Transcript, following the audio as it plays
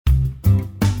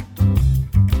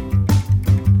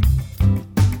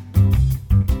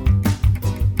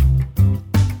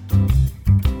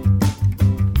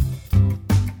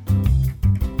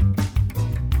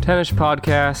Tennis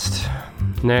Podcast.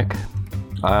 Nick.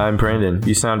 I'm Brandon.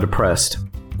 You sound depressed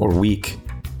or weak.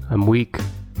 I'm weak.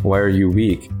 Why are you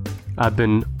weak? I've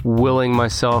been willing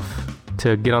myself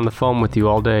to get on the phone with you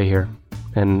all day here,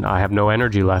 and I have no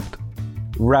energy left.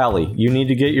 Rally. You need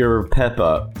to get your pep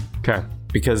up. Okay.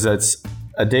 Because it's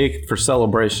a day for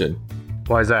celebration.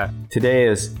 Why is that? Today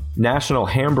is National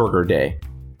Hamburger Day.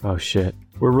 Oh, shit.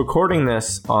 We're recording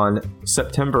this on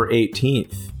September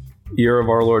 18th, year of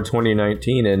our Lord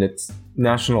 2019, and it's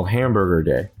National Hamburger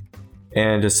Day.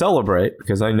 And to celebrate,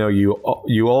 because I know you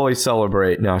always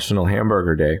celebrate National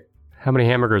Hamburger Day. How many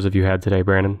hamburgers have you had today,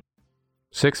 Brandon?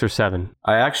 6 or 7?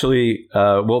 I actually,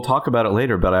 we'll talk about it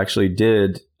later, but I actually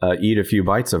did eat a few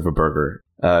bites of a burger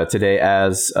today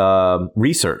as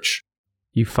research.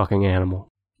 You fucking animal.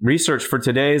 Research for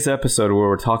today's episode where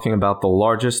we're talking about the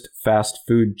largest fast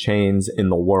food chains in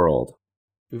the world.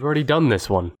 We've already done this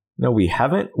one. No, we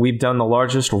haven't. We've done the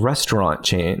largest restaurant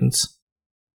chains.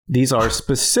 These are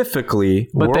specifically...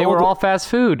 But they were all fast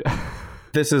food.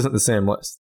 This isn't the same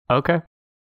list. Okay.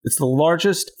 It's the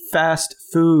largest fast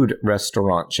food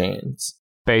restaurant chains.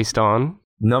 Based on?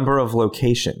 Number of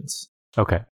locations.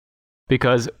 Okay.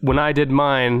 Because when I did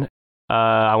mine,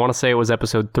 I want to say it was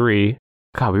episode 3.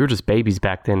 God, we were just babies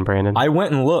back then, Brandon. I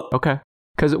went and looked. Okay.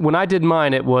 Because when I did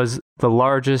mine, it was the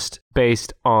largest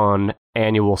based on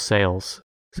annual sales.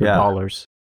 So dollars.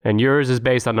 And yours is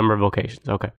based on number of locations.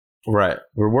 Okay. Right.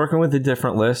 We're working with a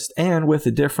different list, and with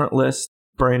a different list,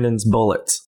 Brandon's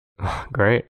bullets.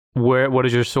 Great. What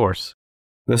is your source?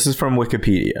 This is from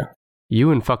Wikipedia.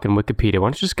 You and fucking Wikipedia. Why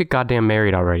don't you just get goddamn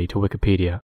married already to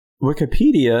Wikipedia?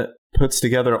 Wikipedia puts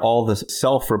together all the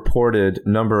self-reported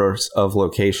numbers of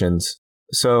locations.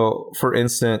 So, for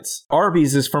instance,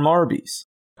 Arby's is from Arby's.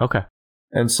 Okay.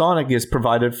 And Sonic is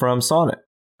provided from Sonic.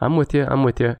 I'm with you.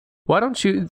 Why don't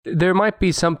you... There might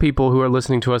be some people who are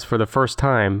listening to us for the first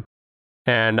time,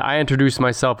 and I introduced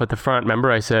myself at the front.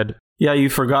 Remember I said... Yeah, you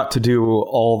forgot to do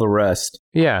all the rest.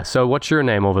 Yeah, so what's your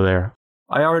name over there?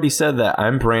 I already said that.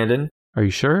 I'm Brandon. Are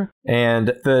you sure?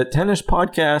 And the Tennis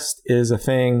Podcast is a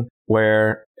thing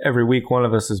where every week one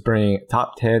of us is bringing a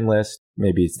top 10 list.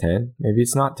 Maybe it's 10. Maybe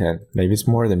it's not 10. Maybe it's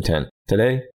more than 10.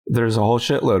 Today, there's a whole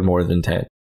shitload more than 10.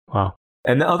 Wow.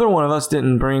 And the other one of us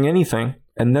didn't bring anything.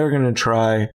 And they're going to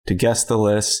try to guess the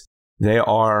list. They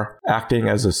are acting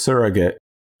as a surrogate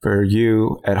for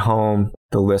you at home,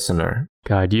 the listener.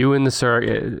 God, you and the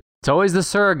surrogate. It's always the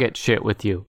surrogate shit with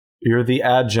you. You're the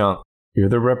adjunct. You're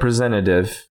the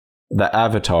representative, the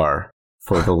avatar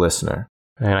for the listener.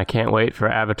 And I can't wait for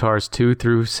Avatars 2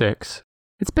 through 6.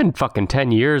 It's been fucking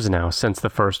 10 years now since the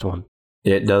first one.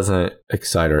 It doesn't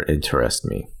excite or interest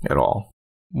me at all.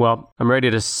 Well, I'm ready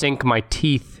to sink my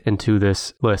teeth into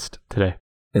this list today.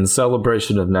 In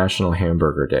celebration of National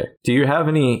Hamburger Day, do you have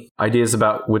any ideas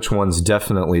about which ones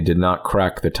definitely did not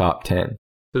crack the top 10?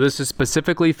 So this is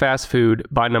specifically fast food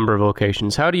by number of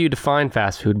locations. How do you define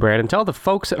fast food, Brandon? Tell the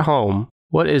folks at home,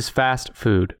 what is fast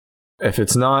food? If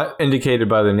it's not indicated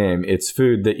by the name, it's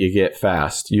food that you get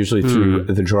fast, usually through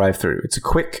the drive-thru. It's a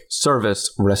quick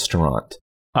service restaurant.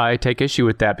 I take issue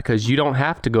with that because you don't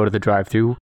have to go to the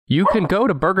drive-thru. You can go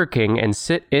to Burger King and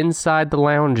sit inside the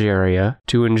lounge area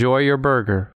to enjoy your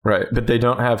burger. Right, but they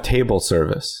don't have table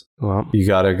service. Well, you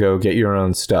gotta go get your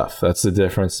own stuff. That's the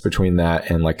difference between that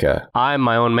and I'm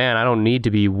my own man. I don't need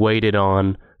to be waited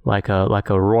on like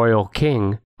a royal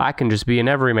king. I can just be an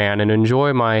everyman and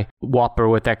enjoy my Whopper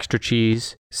with extra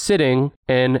cheese sitting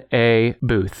in a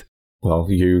booth. Well,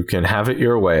 you can have it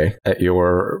your way at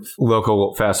your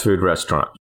local fast food restaurant.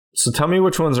 So tell me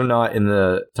which ones are not in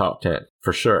the top 10,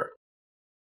 for sure.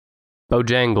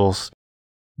 Bojangles.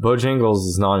 Bojangles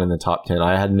is not in the top 10.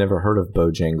 I had never heard of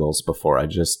Bojangles before. I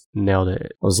just... Nailed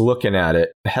it. I was looking at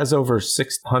it. It has over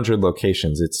 600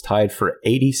 locations. It's tied for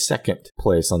 82nd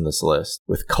place on this list,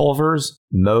 with Culver's,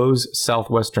 Moe's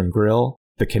Southwestern Grill,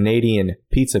 the Canadian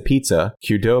Pizza,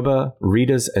 Qdoba,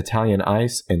 Rita's Italian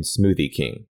Ice, and Smoothie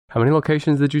King. How many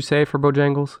locations did you say for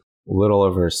Bojangles? A little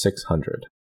over 600.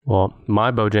 Well,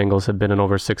 my Bojangles have been in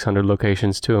over 600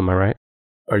 locations too, am I right?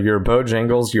 Are your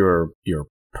Bojangles your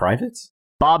privates?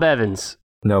 Bob Evans.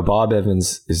 No, Bob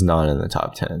Evans is not in the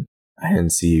top 10. I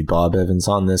didn't see Bob Evans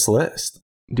on this list.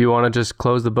 Do you want to just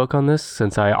close the book on this,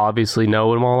 since I obviously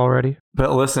know them all already?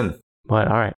 But listen. What?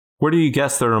 All right. Where do you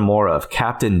guess there are more of,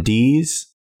 Captain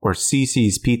D's or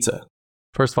CC's Pizza?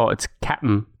 First of all, it's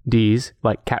Captain D's,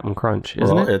 like Captain Crunch,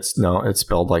 isn't it? It's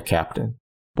spelled like Captain.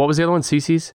 What was the other one,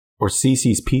 CC's? Or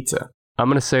CC's Pizza. I'm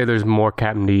going to say there's more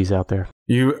Captain D's out there.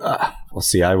 Well,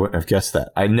 see, I wouldn't have guessed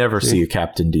that. I never see a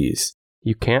Captain D's.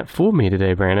 You can't fool me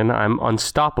today, Brandon. I'm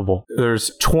unstoppable.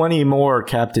 There's 20 more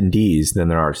Captain D's than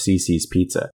there are CC's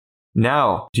Pizza.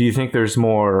 Now, do you think there's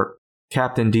more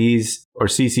Captain D's or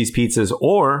CC's Pizzas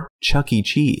or Chuck E.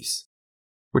 Cheese?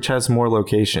 Which has more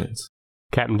locations?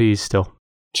 Captain D's still.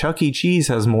 Chuck E. Cheese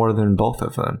has more than both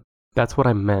of them. That's what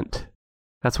I meant.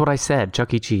 That's what I said,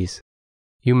 Chuck E. Cheese.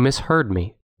 You misheard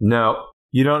me. No,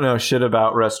 you don't know shit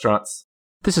about restaurants.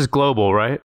 This is global,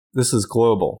 right? This is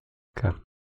global. Okay.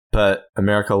 But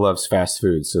America loves fast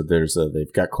food, so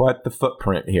they've got quite the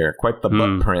footprint here, quite the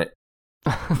butt print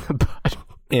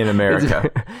in America.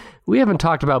 We haven't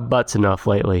talked about butts enough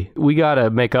lately. We got to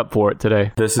make up for it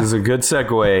today. This is a good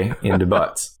segue into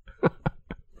butts.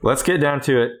 Let's get down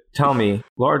to it. Tell me,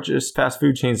 largest fast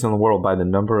food chains in the world by the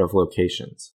number of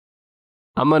locations.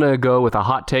 I'm going to go with a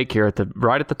hot take here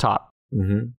right at the top.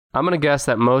 Mm-hmm. I'm going to guess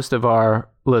that most of our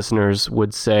listeners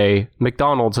would say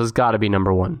McDonald's has got to be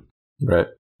number one. Right.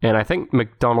 And I think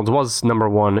McDonald's was number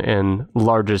one in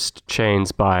largest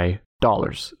chains by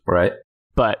dollars. Right.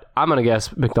 But I'm going to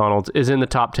guess McDonald's is in the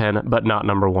top 10, but not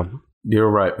number one. You're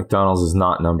right. McDonald's is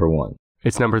not number one.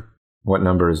 It's What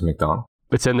number is McDonald's?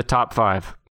 It's in the top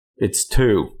 5. It's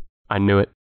 2. I knew it.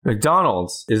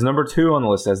 McDonald's is number 2 on the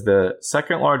list as the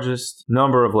second largest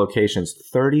number of locations,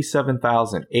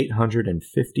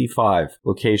 37,855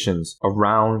 locations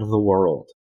around the world.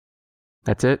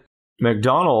 That's it?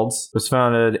 McDonald's was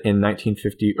founded in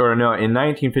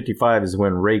 1955 is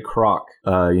when Ray Kroc,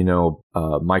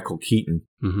 Michael Keaton,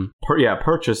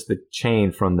 purchased the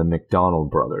chain from the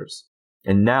McDonald brothers.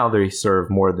 And now they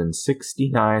serve more than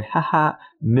 69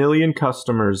 million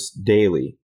customers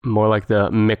daily. More like the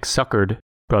McSuckered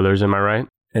brothers, am I right?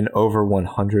 In over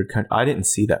 100 countries. I didn't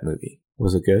see that movie.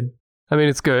 Was it good? I mean,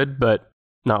 it's good, but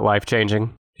not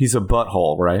life-changing. He's a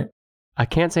butthole, right? I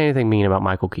can't say anything mean about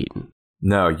Michael Keaton.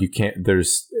 No, you can't.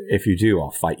 If you do,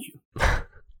 I'll fight you.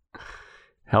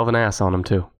 Hell of an ass on him,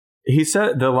 too. He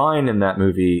said the line in that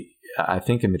movie, I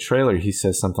think in the trailer, he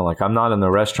says something like, I'm not in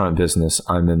the restaurant business,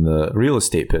 I'm in the real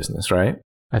estate business, right?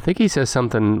 I think he says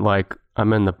something like,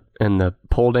 I'm in the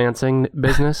pole dancing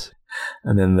business.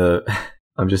 And then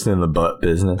I'm just in the butt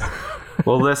business.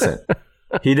 Well, listen,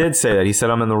 he did say that. He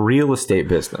said, I'm in the real estate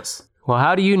business. Well,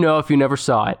 how do you know if you never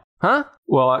saw it? Huh?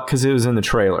 Well, because it was in the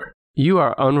trailer. You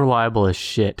are unreliable as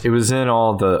shit. It was in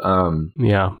all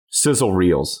the sizzle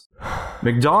reels.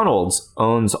 McDonald's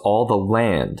owns all the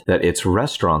land that its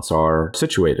restaurants are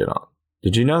situated on.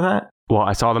 Did you know that? Well,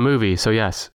 I saw the movie, so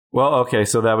yes. Well, okay,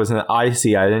 so that was I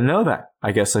didn't know that.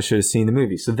 I guess I should have seen the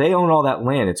movie. So they own all that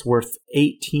land. It's worth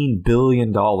 $18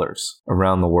 billion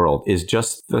around the world.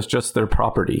 That's just their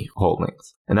property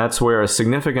holdings. And that's where a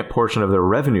significant portion of their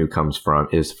revenue comes from,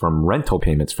 is from rental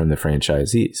payments from the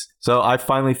franchisees. So I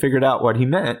finally figured out what he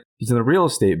meant. He's in the real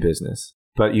estate business.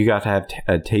 But you got to have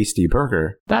a tasty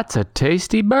burger. That's a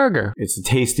tasty burger. It's a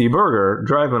tasty burger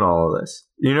driving all of this.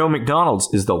 You know, McDonald's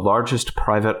is the largest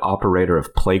private operator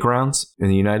of playgrounds in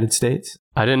the United States.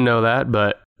 I didn't know that,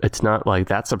 but it's not like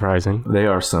that surprising. They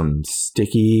are some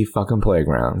sticky fucking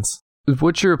playgrounds.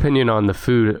 What's your opinion on the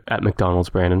food at McDonald's,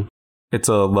 Brandon? It's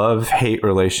a love-hate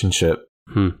relationship.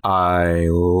 I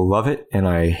love it, and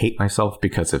I hate myself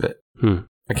because of it.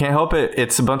 I can't help it.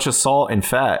 It's a bunch of salt and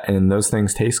fat, and those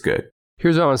things taste good.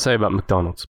 Here's what I want to say about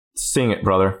McDonald's. Sing it,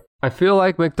 brother. I feel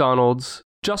like McDonald's,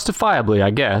 justifiably,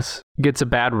 I guess, gets a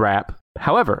bad rap.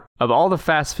 However, of all the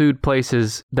fast food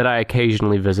places that I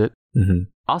occasionally visit,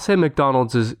 I'll say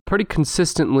McDonald's is pretty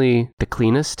consistently the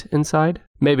cleanest inside.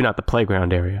 Maybe not the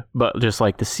playground area, but just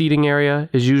like the seating area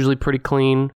is usually pretty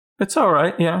clean. It's all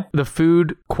right, yeah. The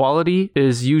food quality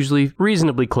is usually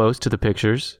reasonably close to the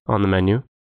pictures on the menu.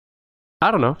 I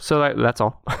don't know, so that's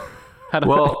all.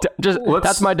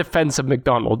 That's my defense of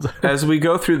McDonald's. As we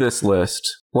go through this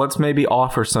list, let's maybe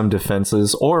offer some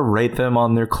defenses or rate them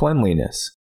on their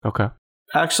cleanliness. Okay.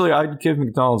 Actually, I'd give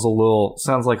McDonald's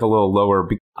sounds like a little lower.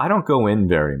 I don't go in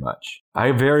very much.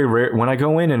 When I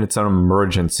go in and it's an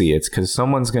emergency, it's because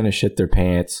someone's going to shit their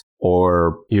pants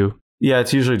or... You? Yeah,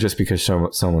 it's usually just because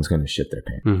someone's going to shit their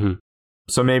pants.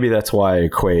 So maybe that's why I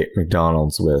equate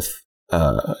McDonald's with...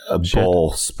 a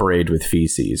bowl sprayed with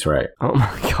feces, right? Oh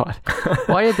my god!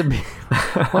 Why do you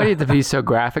have to be so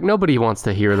graphic? Nobody wants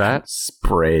to hear that.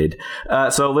 Sprayed.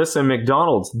 So listen,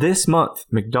 this month,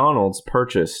 McDonald's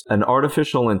purchased an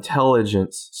artificial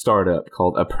intelligence startup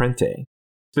called Apprente,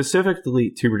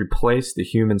 specifically to replace the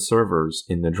human servers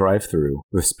in the drive-thru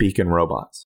with speaking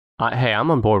robots. Hey, I'm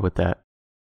on board with that.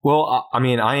 Well, I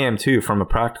mean, I am too, from a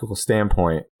practical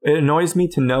standpoint. It annoys me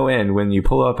to no end when you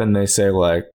pull up and they say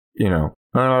like, you know,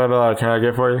 can I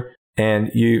get for you? And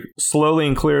you slowly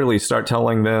and clearly start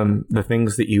telling them the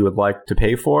things that you would like to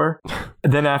pay for.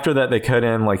 Then after that, they cut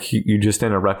in like you just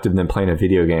interrupted them playing a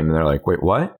video game and they're like, wait,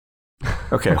 what?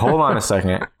 Okay, hold on a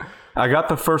second. I got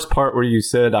the first part where you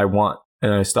said I want,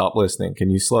 and I stopped listening. Can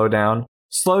you slow down?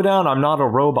 Slow down, I'm not a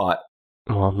robot.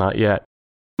 Well, not yet.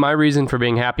 My reason for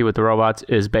being happy with the robots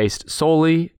is based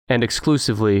solely and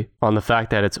exclusively on the fact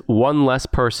that it's one less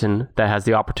person that has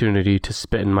the opportunity to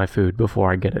spit in my food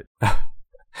before I get it.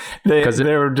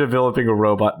 They're developing a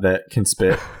robot that can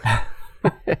spit.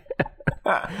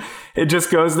 It just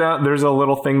goes down. There's a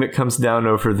little thing that comes down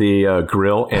over the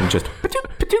grill and just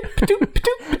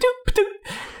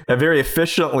it very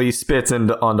efficiently spits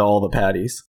onto all the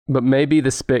patties. But maybe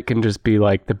the spit can just be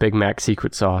like the Big Mac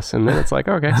secret sauce. And then it's like,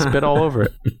 okay, spit all over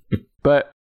it.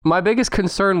 But my biggest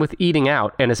concern with eating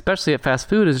out, and especially at fast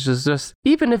food, is just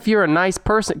even if you're a nice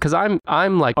person, because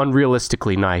I'm like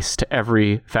unrealistically nice to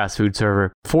every fast food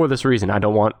server for this reason. I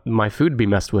don't want my food to be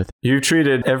messed with. You've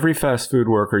treated every fast food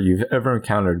worker you've ever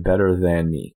encountered better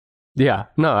than me. Yeah,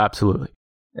 no, absolutely.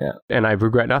 Yeah. And I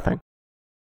regret nothing.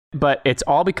 But it's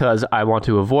all because I want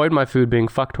to avoid my food being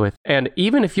fucked with. And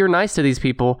even if you're nice to these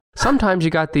people, sometimes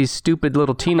you got these stupid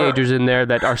little teenagers in there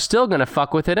that are still going to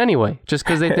fuck with it anyway, just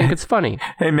because they think it's funny.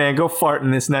 Hey man, go fart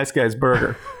in this nice guy's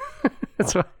burger.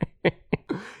 That's right.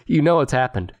 You know it's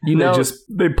happened.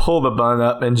 They pull the bun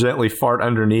up and gently fart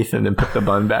underneath and then put the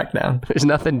bun back down. There's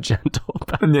nothing gentle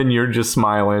about it. And then you're just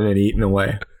smiling and eating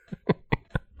away.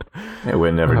 I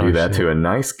would never do that to a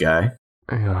nice guy.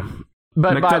 Yeah.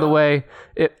 But by the way,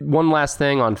 one last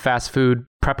thing on fast food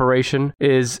preparation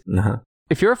is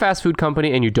if you're a fast food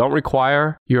company and you don't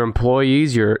require your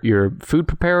employees, your food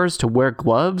preparers to wear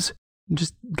gloves,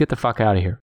 just get the fuck out of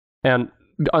here and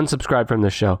unsubscribe from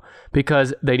this show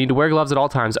because they need to wear gloves at all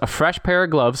times, a fresh pair of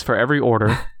gloves for every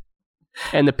order.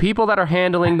 And the people that are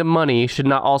handling the money should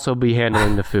not also be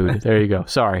handling the food. There you go.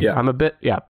 Sorry.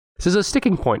 Yeah. This is a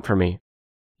sticking point for me.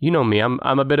 You know me. I'm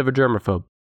a bit of a germaphobe.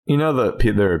 You know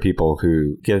there are people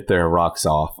who get their rocks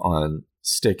off on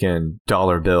sticking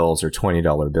dollar bills or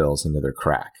 $20 bills into their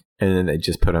crack, and then they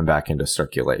just put them back into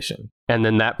circulation. And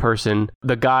then that person,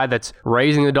 the guy that's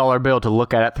raising the dollar bill to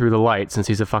look at it through the light, since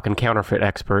he's a fucking counterfeit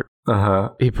expert,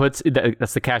 that's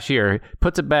the cashier,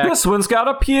 puts it back. This one's got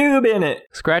a pube in it.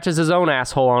 Scratches his own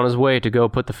asshole on his way to go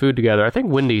put the food together. I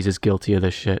think Wendy's is guilty of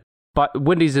this shit. But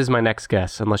Wendy's is my next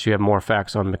guess, unless you have more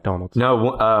facts on McDonald's.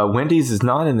 No, Wendy's is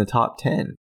not in the top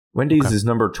 10. Wendy's is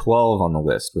number 12 on the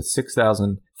list with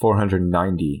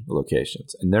 6,490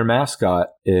 locations. And their mascot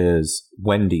is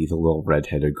Wendy, the little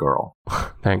redheaded girl.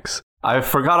 Thanks. I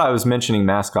forgot I was mentioning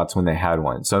mascots when they had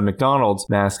one. So McDonald's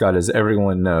mascot, as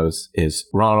everyone knows, is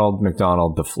Ronald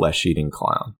McDonald, the flesh-eating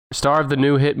clown. Star of the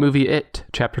new hit movie It,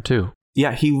 Chapter 2.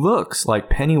 Yeah, he looks like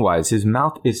Pennywise. His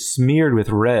mouth is smeared with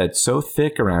red, so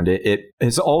thick around it. It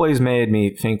has always made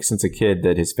me think since a kid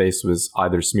that his face was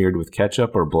either smeared with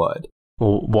ketchup or blood.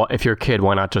 Well, if you're a kid,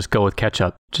 why not just go with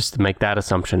ketchup? Just to make that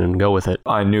assumption and go with it.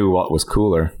 I knew what was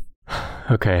cooler.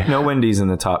 Okay. No Wendy's in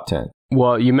the top 10.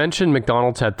 Well, you mentioned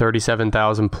McDonald's had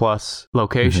 37,000 plus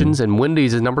locations, and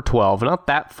Wendy's is number 12. Not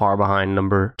that far behind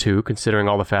number 2, considering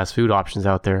all the fast food options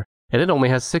out there. And it only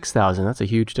has 6,000. That's a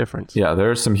huge difference. Yeah,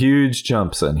 there are some huge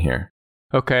jumps in here.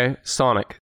 Okay,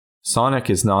 Sonic.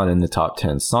 Sonic is not in the top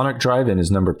 10. Sonic Drive-In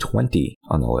is number 20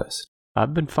 on the list.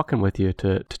 I've been fucking with you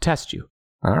to test you.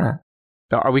 All right.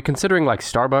 Are we considering like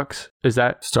Starbucks? Is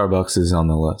that? Starbucks is on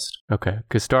the list. Okay,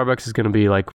 because Starbucks is going to be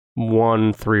like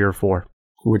 1, 3, or 4.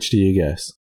 Which do you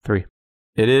guess? 3.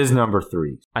 It is number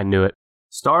 3. I knew it.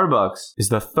 Starbucks is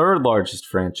the third largest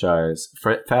franchise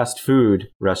fast food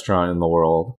restaurant in the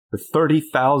world with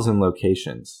 30,000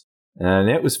 locations. And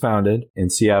it was founded in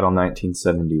Seattle,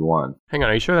 1971. Hang on,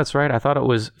 are you sure that's right? I thought it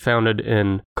was founded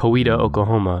in Coweta,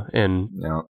 Oklahoma in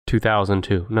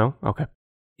 2002. No? Okay.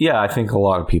 Yeah, I think a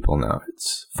lot of people know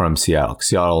it's from Seattle.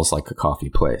 Seattle is like a coffee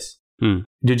place.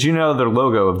 Did you know the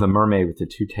logo of the mermaid with the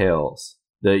 2 tails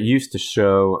that used to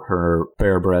show her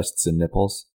bare breasts and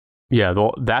nipples? Yeah,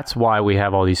 well, that's why we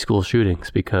have all these school shootings,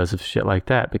 because of shit like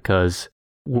that, because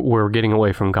we're getting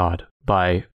away from God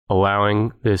by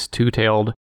allowing this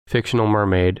 2-tailed fictional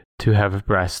mermaid to have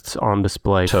breasts on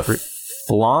display. To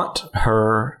flaunt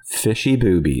her fishy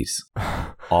boobies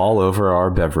all over our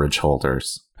beverage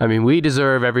holders. I mean, we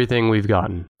deserve everything we've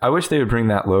gotten. I wish they would bring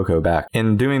that logo back.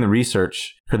 In doing the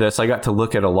research for this, I got to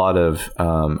look at a lot of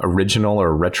original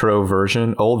or retro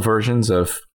old versions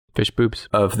of fish boobs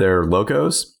of their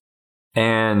logos.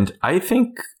 And I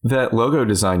think that logo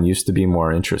design used to be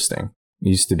more interesting. It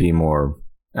used to be more,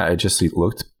 it just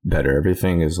looked better.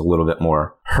 Everything is a little bit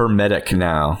more hermetic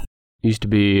now. Used to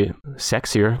be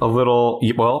sexier. A little,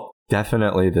 well,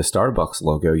 definitely the Starbucks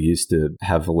logo used to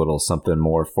have a little something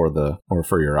more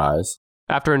for your eyes.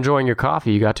 After enjoying your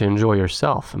coffee, you got to enjoy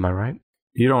yourself. Am I right?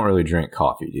 You don't really drink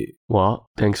coffee, do you? Well,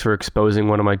 thanks for exposing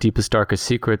one of my deepest, darkest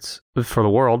secrets for the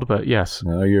world, but yes.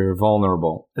 No, you're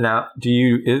vulnerable. Now,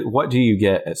 what do you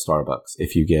get at Starbucks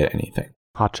if you get anything?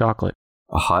 Hot chocolate.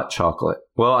 A hot chocolate.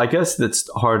 Well, I guess it's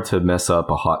hard to mess up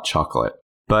a hot chocolate.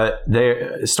 But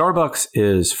Starbucks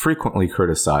is frequently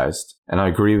criticized, and I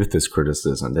agree with this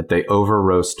criticism, that they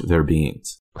over-roast their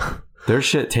beans. Their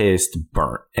shit tastes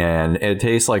burnt, and it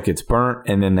tastes like it's burnt,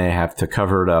 and then they have to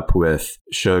cover it up with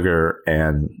sugar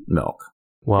and milk.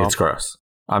 Well, it's gross.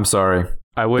 I'm sorry.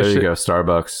 I wish there you go,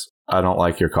 Starbucks. I don't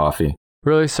like your coffee.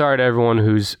 Really sorry to everyone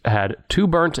who's had 2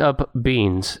 burnt up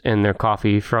beans in their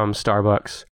coffee from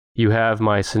Starbucks. You have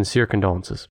my sincere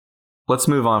condolences. Let's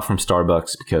move on from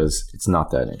Starbucks because it's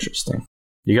not that interesting.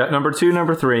 You got number 2,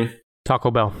 number 3. Taco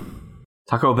Bell.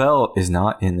 Taco Bell is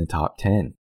not in the top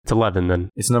 10. It's 11 then.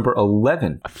 It's number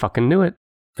 11. I fucking knew it.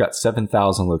 Got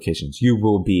 7,000 locations. You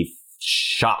will be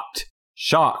shocked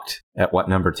at what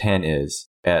number 10 is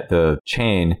at the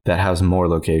chain that has more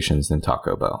locations than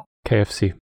Taco Bell.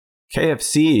 KFC.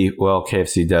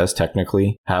 KFC does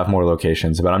technically have more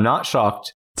locations, but I'm not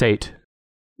shocked. It's 8.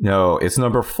 No, it's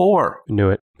number 4. I knew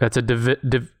it. That's a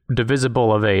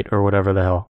divisible of 8 or whatever the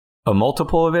hell. A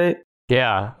multiple of 8?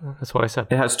 Yeah, that's what I said.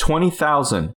 It has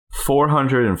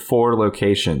 20,404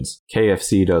 locations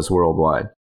KFC does worldwide.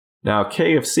 Now,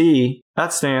 KFC,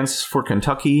 that stands for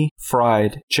Kentucky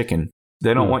Fried Chicken.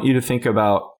 They don't want you to think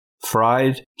about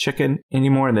fried chicken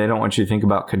anymore, and they don't want you to think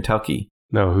about Kentucky.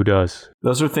 No, who does?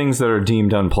 Those are things that are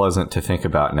deemed unpleasant to think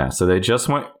about now. So they just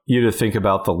want you to think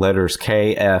about the letters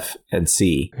K, F, and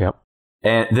C. Yep.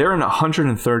 And they're in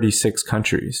 136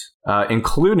 countries,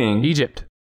 including Egypt.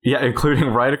 Yeah, including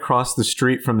right across the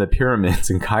street from the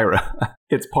pyramids in Cairo.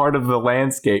 It's part of the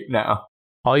landscape now.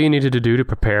 All you needed to do to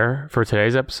prepare for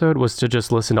today's episode was to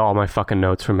just listen to all my fucking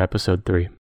notes from episode 3.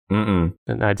 And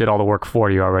I did all the work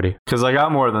for you already. Because I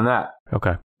got more than that.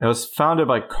 Okay. It was founded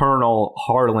by Colonel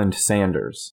Harland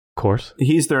Sanders. Of course.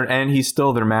 He's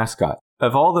still their mascot.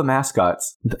 Of all the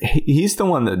mascots, he's the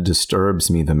one that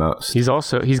disturbs me the most. He's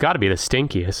got to be the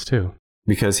stinkiest too.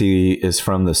 Because he is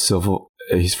from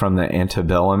he's from the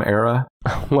antebellum era.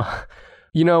 Well,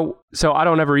 so I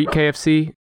don't ever eat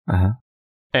KFC. Uh-huh.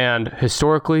 And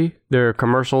historically, their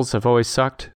commercials have always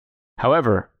sucked.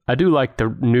 However, I do like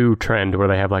the new trend where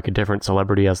they have like a different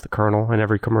celebrity as the Colonel in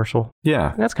every commercial.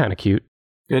 Yeah. That's kind of cute.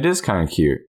 It is kind of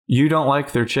cute. You don't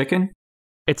like their chicken?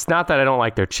 It's not that I don't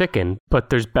like their chicken,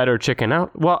 but there's better chicken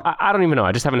out. Well, I don't even know.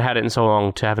 I just haven't had it in so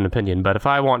long to have an opinion. But if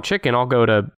I want chicken, I'll go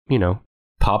to,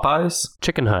 Popeyes?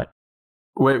 Chicken Hut.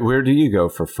 Wait, where do you go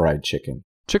for fried chicken?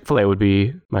 Chick-fil-A would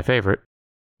be my favorite.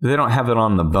 They don't have it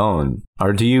on the bone.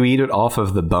 Or do you eat it off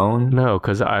of the bone? No,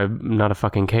 because I'm not a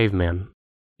fucking caveman.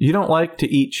 You don't like to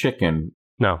eat chicken?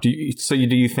 No. Do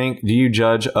you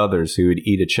judge others who would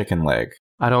eat a chicken leg?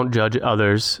 I don't judge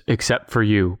others except for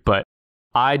you, but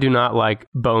I do not like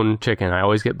bone chicken. I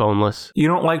always get boneless. You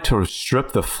don't like to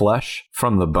strip the flesh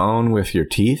from the bone with your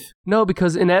teeth? No,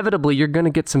 because inevitably you're going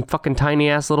to get some fucking tiny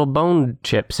ass little bone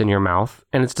chips in your mouth,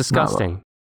 and it's disgusting.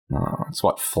 No, that's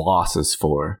what floss is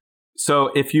for.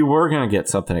 So if you were going to get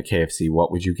something at KFC,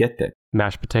 what would you get then?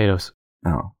 Mashed potatoes.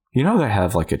 Oh. They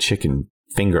have like a chicken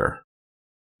finger.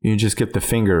 You just get the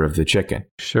finger of the chicken.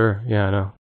 Sure, yeah, I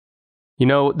know. You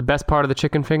know the best part of the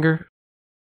chicken finger?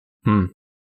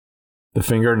 The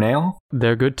fingernail?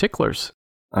 They're good ticklers.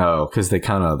 Oh, because they're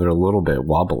a little bit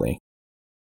wobbly.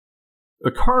 The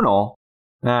Colonel?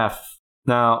 No,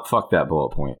 fuck that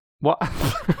bullet point. What?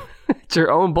 It's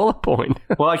your own bullet point.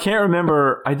 Well, I can't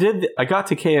remember. I got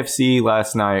to KFC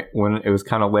last night when it was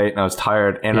kind of late and I was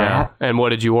tired. And and what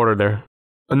did you order there?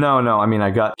 No. I mean, I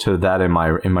got to that in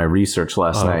my research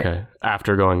last night. Okay.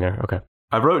 After going there. Okay.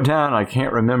 I wrote down, I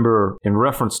can't remember in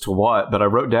reference to what, but I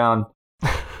wrote down,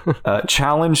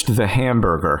 challenged the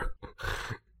hamburger.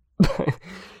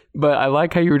 But I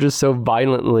like how you were just so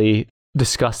violently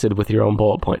disgusted with your own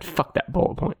bullet point. Fuck that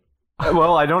bullet point.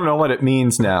 Well, I don't know what it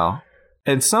means now.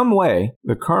 In some way,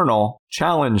 the Colonel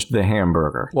challenged the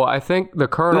hamburger. Well, I think the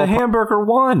Colonel... The hamburger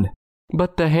won.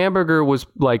 But the hamburger was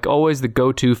like always the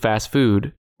go-to fast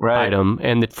food item.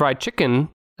 And the fried chicken,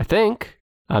 I think,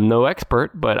 I'm no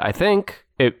expert, but I think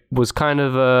it was kind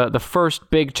of the first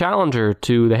big challenger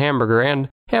to the hamburger. And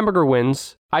hamburger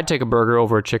wins. I'd take a burger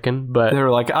over a chicken, but...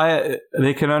 They're like,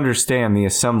 they can understand the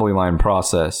assembly line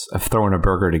process of throwing a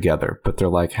burger together. But they're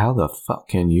like, how the fuck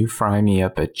can you fry me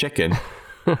up a chicken...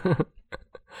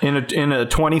 In a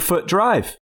 20-foot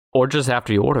drive. Or just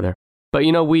after you order there. But,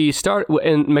 we start...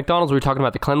 In McDonald's, we were talking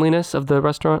about the cleanliness of the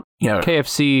restaurant. Yeah.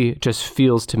 KFC just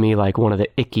feels to me like one of the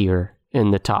ickier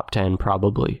in the top 10,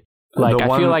 probably. Like,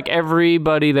 I feel like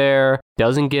everybody there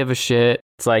doesn't give a shit.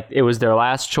 It's like it was their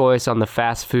last choice on the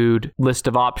fast food list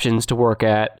of options to work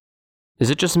at. Is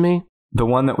it just me? The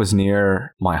one that was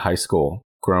near my high school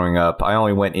growing up, I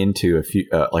only went into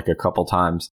a couple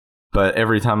times. But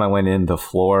every time I went in, the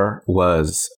floor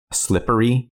was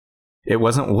slippery. It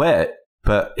wasn't wet,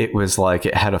 but it was like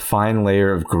it had a fine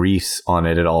layer of grease on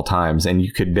it at all times. And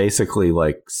you could basically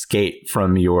like skate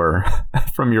from your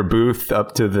booth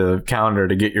up to the counter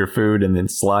to get your food and then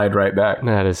slide right back.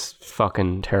 That is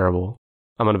fucking terrible.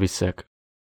 I'm going to be sick.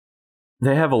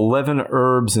 They have 11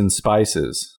 herbs and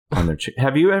spices on their chicken.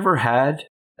 Have you ever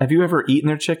eaten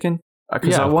their chicken?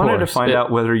 Because I wanted to find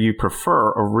out whether you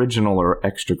prefer original or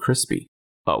extra crispy.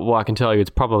 Well, I can tell you it's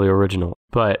probably original.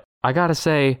 But I gotta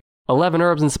say, 11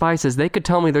 herbs and spices, they could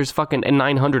tell me there's fucking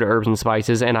 900 herbs and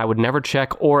spices and I would never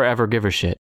check or ever give a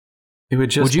shit. It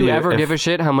would just Would you ever give a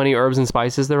shit how many herbs and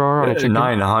spices there are on a chicken?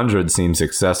 900 seems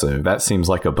excessive. That seems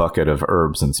like a bucket of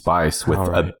herbs and spice with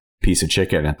a piece of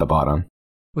chicken at the bottom.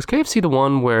 Was KFC the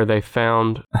one where they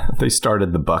found... They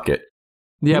started the bucket.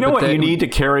 Yeah, you know what you need to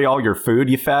carry all your food,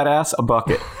 you fat ass? A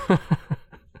bucket.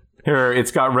 Here, it's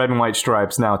got red and white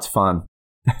stripes. Now it's fun.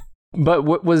 But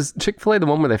what was Chick-fil-A the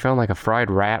one where they found like a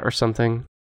fried rat or something?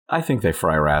 I think they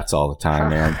fry rats all the time,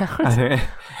 man.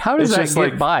 How does that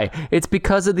get by? It's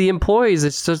because of the employees.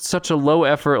 It's just such a low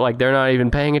effort. Like they're not even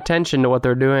paying attention to what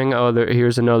they're doing. Oh,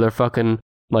 here's another fucking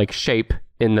like shape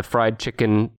in the fried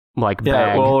chicken like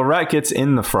bag. Yeah, well, a rat gets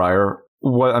in the fryer.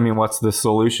 What's the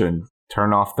solution?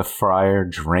 Turn off the fryer,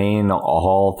 drain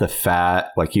all the fat.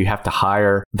 Like you have to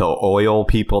hire the oil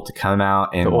people to come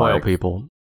out and the oil people.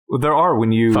 Well, there are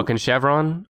when you fucking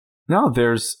Chevron. No,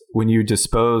 there's when you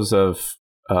dispose of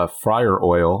fryer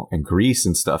oil and grease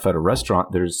and stuff at a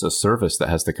restaurant. There's a service that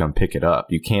has to come pick it up.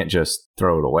 You can't just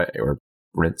throw it away or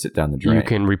rinse it down the drain. You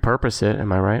can repurpose it.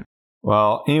 Am I right?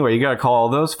 Well, anyway, you got to call all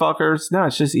those fuckers. No,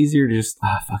 it's just easier to just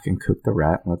fucking cook the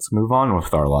rat. Let's move on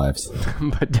with our lives.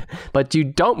 but you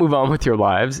don't move on with your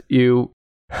lives. You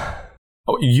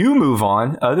move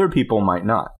on. Other people might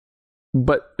not.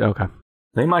 But, okay.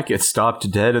 They might get stopped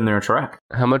dead in their track.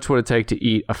 How much would it take to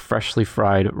eat a freshly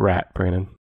fried rat, Brandon?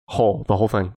 The whole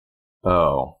thing.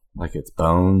 Oh, like its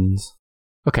bones?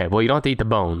 Okay, well, you don't have to eat the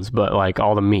bones, but like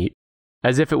all the meat.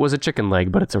 As if it was a chicken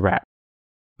leg, but it's a rat.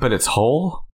 But it's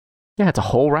whole? Yeah, it's a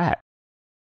whole rat.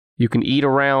 You can eat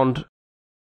around...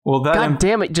 Well, God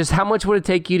damn it, just how much would it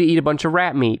take you to eat a bunch of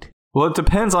rat meat? Well, it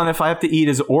depends on if I have to eat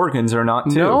his organs or not,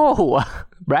 too. No,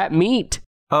 rat meat.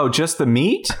 Oh, just the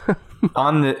meat?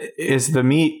 Is the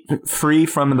meat free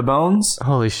from the bones?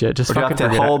 Holy shit, just fucking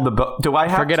forget Do I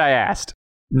have Forget I asked.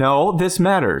 No, this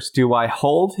matters. Do I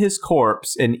hold his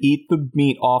corpse and eat the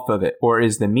meat off of it? Or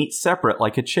is the meat separate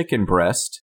like a chicken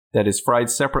breast that is fried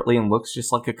separately and looks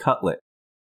just like a cutlet?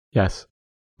 Yes,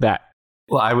 that.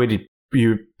 Well,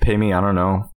 you pay me, I don't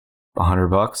know,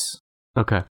 $100?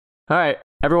 Okay. All right.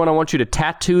 Everyone, I want you to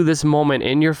tattoo this moment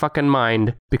in your fucking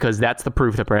mind because that's the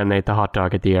proof that Brandon ate the hot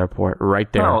dog at the airport right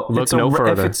there. No, look no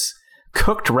further. If it's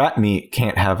cooked rat meat,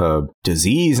 can't have a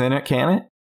disease in it, can it?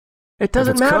 It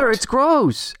doesn't matter. Cooked? It's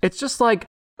gross. It's just like,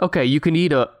 okay, you can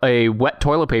eat a wet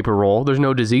toilet paper roll. There's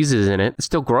no diseases in it. It's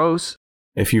still gross.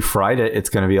 If you fried it, it's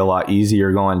going to be a lot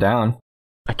easier going down.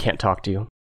 I can't talk to you.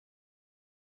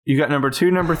 You got number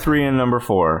 2, number 3, and number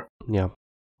 4. Yeah.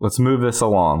 Let's move this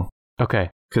along.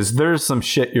 Okay. Because there's some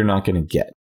shit you're not going to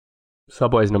get.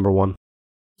 Subway's number 1.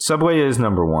 Subway is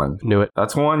number 1. Knew it.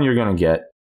 That's one you're going to get.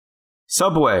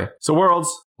 Subway. It's the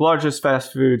world's largest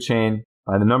fast food chain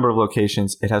by the number of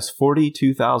locations. It has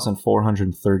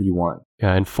 42,431.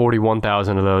 Yeah, and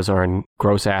 41,000 of those are in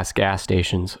gross-ass gas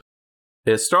stations.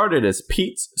 It started as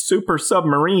Pete's Super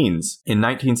Submarines in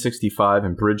 1965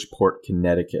 in Bridgeport,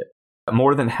 Connecticut.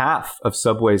 More than half of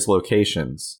Subway's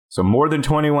locations, so more than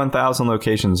 21,000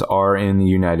 locations, are in the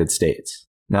United States.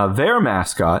 Now, their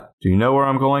mascot, do you know where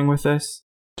I'm going with this?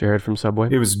 Jared from Subway?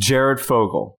 It was Jared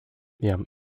Fogle. Yeah.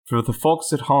 For the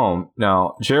folks at home,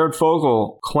 now, Jared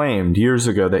Fogle claimed years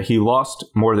ago that he lost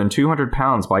more than 200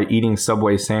 pounds by eating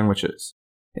Subway sandwiches,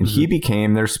 and he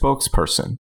became their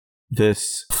spokesperson.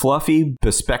 This fluffy,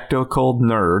 bespectacled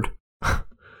nerd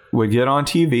would get on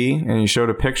TV, and he showed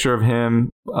a picture of him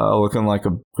looking like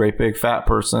a great big fat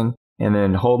person, and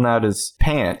then holding out his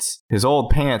pants, his old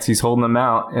pants. He's holding them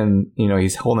out, and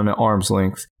he's holding them at arm's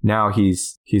length. Now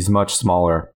he's much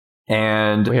smaller,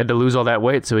 and we had to lose all that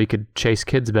weight so he could chase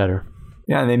kids better.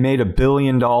 Yeah, and they made $1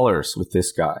 billion with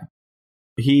this guy.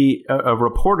 A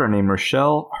reporter named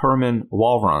Rochelle Herman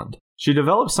Walrond. She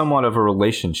developed somewhat of a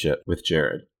relationship with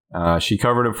Jared. She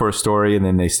covered him for a story, and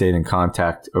then they stayed in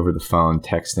contact over the phone,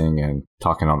 texting and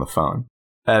talking on the phone.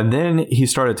 And then he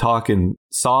started talking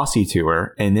saucy to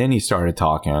her, and then he started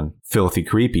talking filthy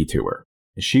creepy to her.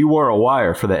 She wore a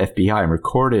wire for the FBI and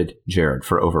recorded Jared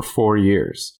for over 4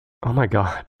 years. Oh my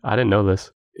God. I didn't know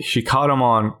this. She caught him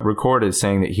on recorded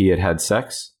saying that he had had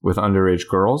sex with underage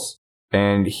girls,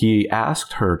 and he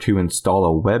asked her to install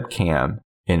a webcam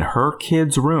in her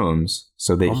kids' rooms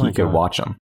so that he could watch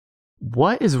them.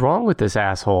 What is wrong with this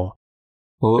asshole?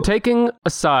 Well, taking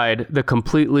aside the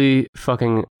completely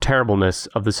fucking terribleness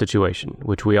of the situation,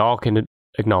 which we all can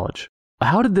acknowledge,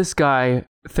 how did this guy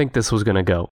think this was going to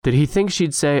go? Did he think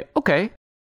she'd say, okay,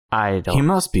 He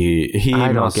must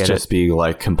just be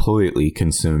like completely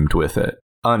consumed with it,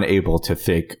 unable to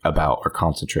think about or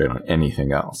concentrate on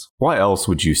anything else. Why else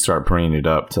would you start bringing it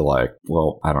up to like,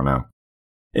 well, I don't know.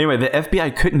 Anyway, the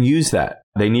FBI couldn't use that.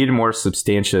 They needed more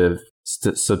substantive,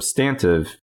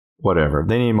 whatever.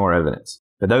 They needed more evidence.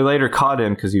 But they later caught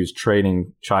him because he was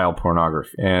trading child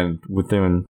pornography. And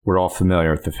within, we're all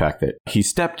familiar with the fact that he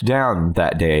stepped down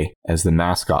that day as the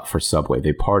mascot for Subway.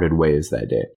 They parted ways that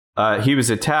day. He was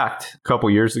attacked a couple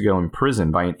years ago in prison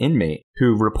by an inmate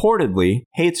who reportedly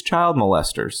hates child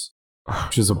molesters,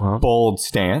 which is a bold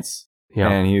stance. Yeah.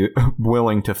 And he's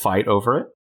willing to fight over it.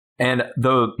 And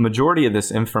the majority of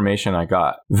this information I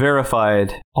got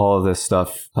verified all of this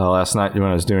stuff last night when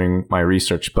I was doing my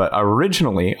research. But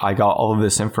originally, I got all of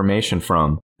this information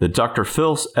from the Dr.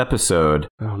 Phil's episode.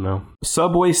 Oh, no.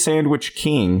 Subway Sandwich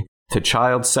King to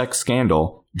Child Sex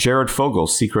Scandal, Jared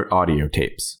Fogel's Secret Audio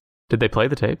Tapes. Did they play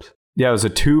the tapes? Yeah, it was a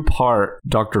 2-part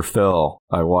Dr. Phil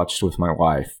I watched with my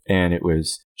wife, and it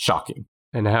was shocking.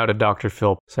 And how did Dr.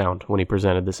 Phil sound when he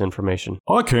presented this information?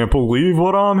 I can't believe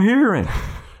what I'm hearing.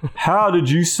 How did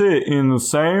you sit in the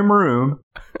same room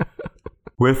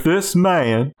with this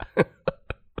man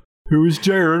who is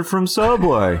Jared from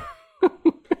Subway?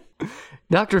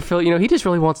 Dr. Phil, he just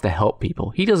really wants to help people.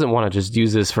 He doesn't want to just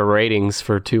use this for ratings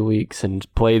for 2 weeks and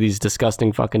play these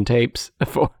disgusting fucking tapes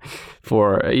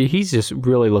he's just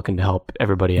really looking to help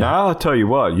everybody out. Now, I'll tell you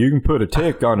what, you can put a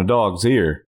tick on a dog's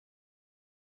ear.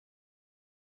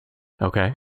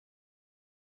 Okay.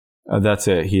 That's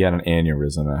it. He had an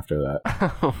aneurysm after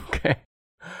that. Okay.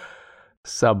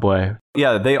 Subway.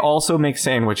 Yeah, they also make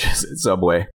sandwiches at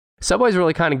Subway. Subway's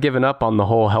really kind of given up on the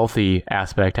whole healthy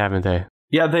aspect, haven't they?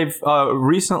 Yeah, they've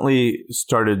recently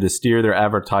started to steer their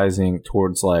advertising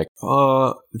towards like,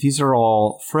 these are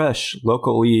all fresh,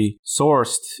 locally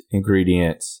sourced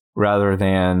ingredients rather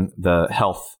than the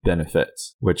health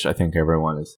benefits, which I think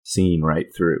everyone has seen right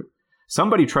through.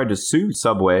 Somebody tried to sue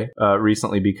Subway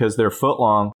recently because their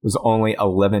footlong was only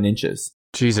 11 inches.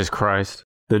 Jesus Christ.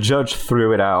 The judge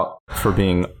threw it out for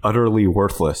being utterly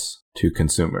worthless to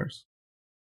consumers.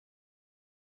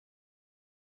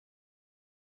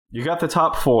 You got the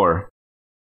top 4.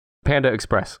 Panda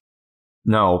Express.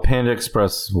 No, Panda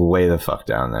Express is way the fuck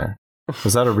down there.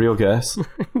 Was that a real guess?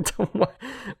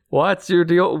 What's your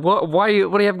deal? What do you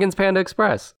have against Panda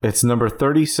Express? It's number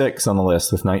 36 on the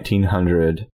list with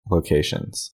 1,900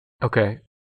 locations. Okay.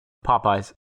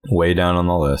 Popeyes. Way down on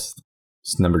the list.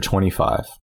 It's number 25.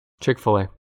 Chick-fil-A.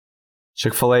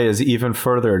 Chick-fil-A is even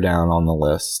further down on the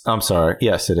list. I'm sorry.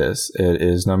 Yes, it is. It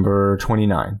is number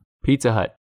 29. Pizza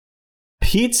Hut.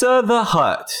 Pizza the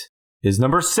Hut is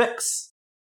number 6.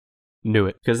 Knew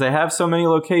it. Because they have so many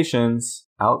locations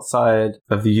outside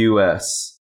of the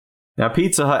U.S. Now,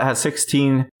 Pizza Hut has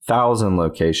 16,000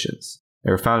 locations.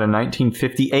 They were founded in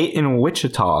 1958 in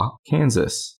Wichita,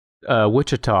 Kansas.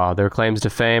 Wichita, their claims to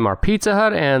fame are Pizza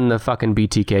Hut and the fucking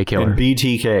BTK killer. And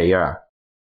BTK, yeah.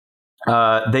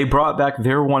 They brought back,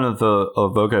 they're one of the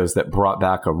logos that brought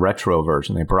back a retro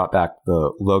version. They brought back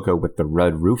the logo with the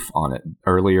red roof on it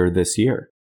earlier this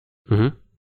year. Mm-hmm.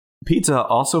 Pizza Hut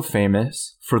also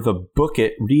famous for the Book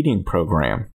It reading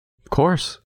program. Of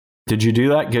course. Did you do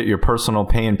that? Get your personal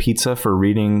paying pizza for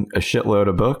reading a shitload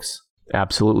of books?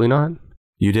 Absolutely not.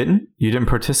 You didn't? You didn't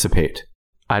participate?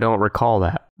 I don't recall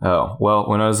that. Oh, well,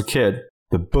 when I was a kid,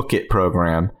 the Book It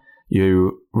program,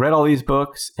 you read all these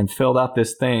books and filled out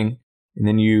this thing, and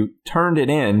then you turned it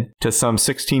in to some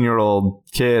 16-year-old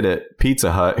kid at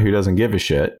Pizza Hut who doesn't give a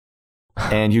shit,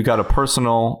 and you got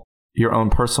your own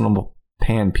personal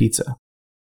pan pizza.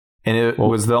 And it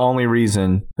was the only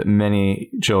reason that many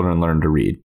children learned to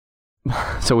read.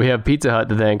 So we have Pizza Hut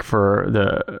to thank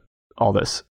for all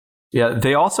this. Yeah,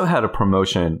 they also had a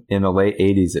promotion in the late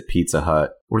 80s at Pizza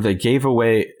Hut where they gave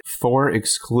away 4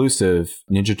 exclusive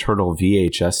Ninja Turtle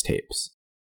VHS tapes.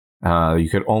 You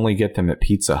could only get them at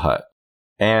Pizza Hut.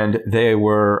 And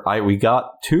we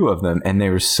got 2 of them, and they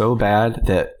were so bad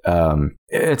that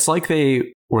it's like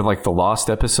they were like the lost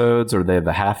episodes or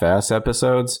the half-ass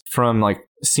episodes. From like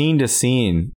scene to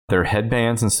scene, their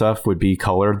headbands and stuff would be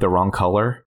colored the wrong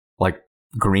color, like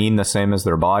green the same as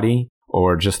their body,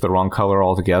 or just the wrong color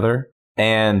altogether.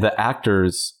 And the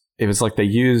actors, it was like they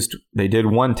did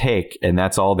one take and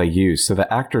that's all they used. So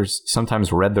the actors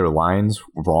sometimes read their lines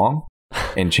wrong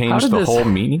and changed the whole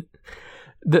meaning.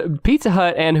 The Pizza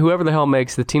Hut and whoever the hell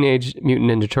makes the Teenage Mutant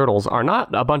Ninja Turtles are not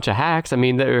a bunch of hacks. I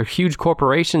mean, they're huge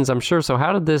corporations, I'm sure. So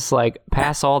how did this like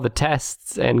pass all the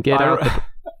tests and get out?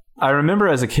 I remember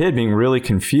as a kid being really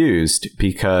confused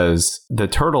because the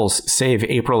Turtles save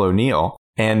April O'Neil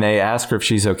and they ask her if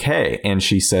she's okay. And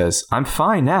she says, "I'm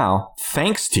fine now,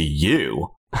 thanks to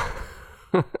you."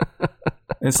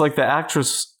 It's like the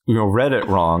actress, read it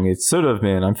wrong. It should have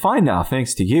been, "I'm fine now,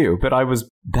 thanks to you." But I was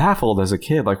baffled as a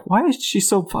kid. Like, why is she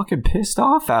so fucking pissed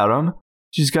off at him?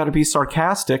 She's got to be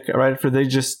sarcastic right after they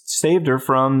just saved her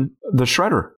from the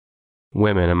Shredder.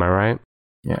 Women, am I right?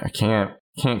 Yeah, I can't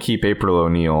keep April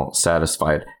O'Neil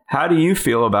satisfied. How do you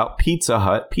feel about Pizza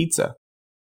Hut pizza?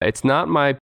 It's not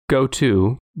my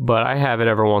go-to, but I have it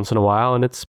every once in a while, and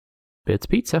it's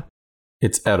pizza.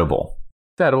 It's edible.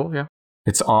 It's edible, yeah.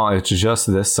 It's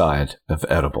just this side of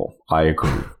edible. I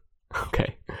agree.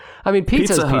 Okay. I mean,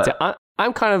 pizza is pizza.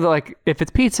 I'm kind of like, if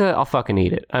it's pizza, I'll fucking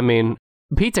eat it. I mean,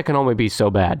 pizza can only be so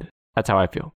bad. That's how I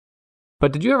feel.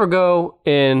 But did you ever go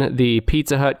in the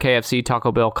Pizza Hut, KFC,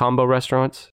 Taco Bell combo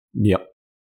restaurants? Yep.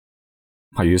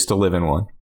 I used to live in one.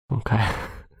 Okay.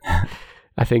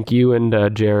 I think you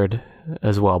and Jared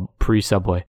as well,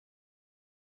 pre-Subway.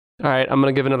 All right, I'm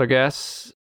going to give another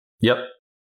guess. Yep.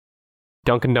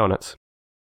 Dunkin' Donuts.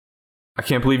 I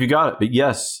can't believe you got it, but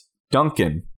yes,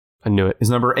 Dunkin'. I knew it. Is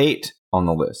number 8 on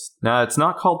the list. Now, it's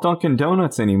not called Dunkin'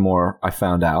 Donuts anymore, I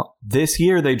found out. This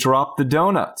year, they dropped the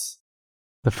donuts.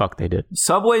 The fuck they did.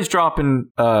 Subway's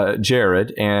dropping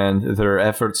Jared and their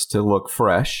efforts to look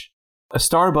fresh.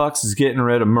 Starbucks is getting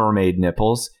rid of mermaid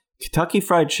nipples. Kentucky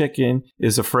Fried Chicken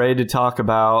is afraid to talk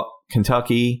about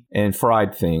Kentucky and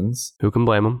fried things. Who can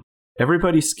blame them?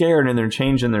 Everybody's scared and they're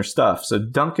changing their stuff. So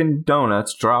Dunkin'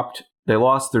 Donuts they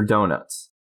lost their donuts.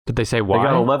 Did they say why? They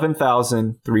got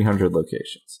 11,300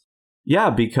 locations. Yeah,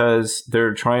 because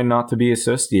they're trying not to be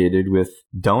associated with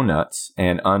donuts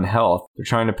and unhealth. They're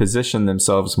trying to position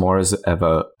themselves more as of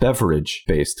a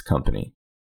beverage-based company.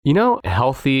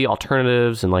 Healthy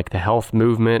alternatives and like the health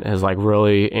movement has like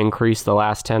really increased the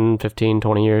last 10, 15,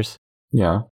 20 years.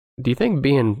 Yeah. Do you think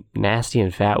being nasty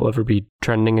and fat will ever be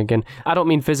trending again? I don't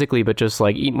mean physically, but just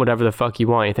like eating whatever the fuck you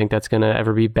want. You think that's going to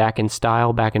ever be back in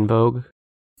style, back in vogue?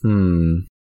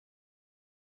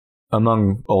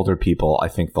 Among older people, I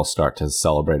think they'll start to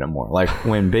celebrate it more. Like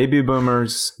when baby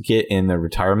boomers get in their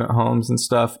retirement homes and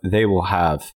stuff, they will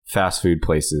have fast food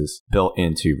places built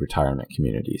into retirement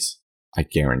communities. I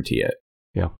guarantee it.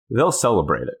 Yeah. They'll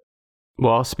celebrate it.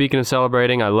 Well, speaking of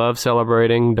celebrating, I love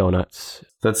celebrating donuts.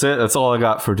 That's it. That's all I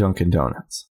got for Dunkin'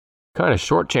 Donuts. Kind of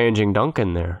shortchanging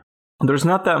Dunkin' there. There's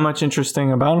not that much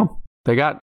interesting about them. They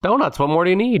got donuts. What more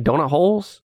do you need? Donut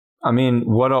holes? I mean,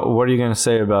 what are you going to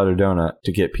say about a donut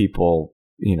to get people,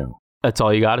 That's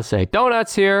all you got to say.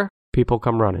 Donuts here. People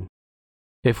come running.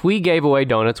 If we gave away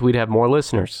donuts, we'd have more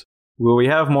listeners. Well, we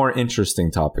have more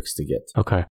interesting topics to get to.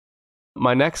 Okay.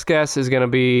 My next guess is going to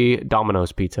be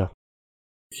Domino's Pizza.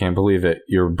 Can't believe it.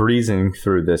 You're breezing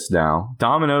through this now.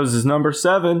 Domino's is number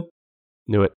 7.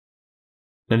 Knew it.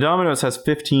 Now, Domino's has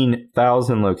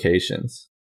 15,000 locations.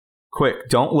 Quick,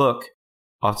 don't look.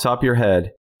 Off the top of your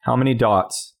head, how many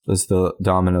dots does the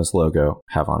Domino's logo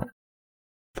have on it?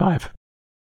 5.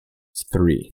 It's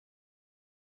 3.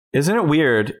 Isn't it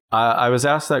weird? I was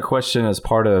asked that question as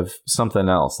part of something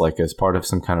else, like as part of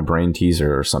some kind of brain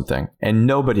teaser or something, and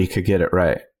nobody could get it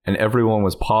right. And everyone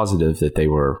was positive that they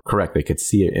were correct. They could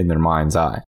see it in their mind's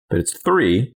eye. But it's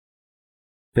 3.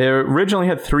 They originally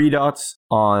had 3 dots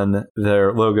on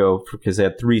their logo because they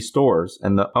had 3 stores,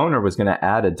 and the owner was going to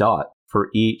add a dot for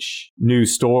each new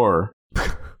store.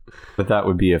 But that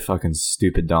would be a fucking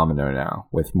stupid Domino now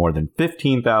with more than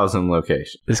 15,000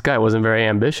 locations. This guy wasn't very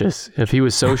ambitious. If he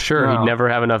was so sure he'd never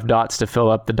have enough dots to fill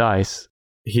up the dice.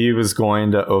 He was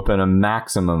going to open a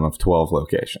maximum of 12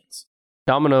 locations.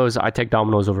 Domino's, I take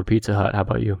Domino's over Pizza Hut. How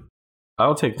about you?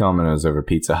 I'll take Domino's over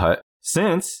Pizza Hut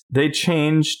since they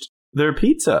changed their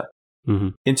pizza. Mm-hmm.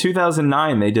 In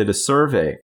 2009, they did a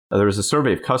survey. There was a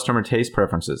survey of customer taste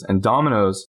preferences, and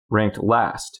Domino's ranked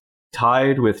last,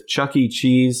 tied with Chuck E.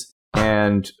 Cheese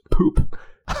and poop.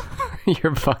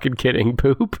 You're fucking kidding.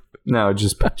 Poop? No,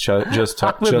 just I would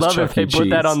Chuck love if they E. put Cheese.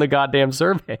 that on the goddamn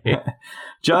survey.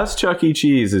 Just Chuck E.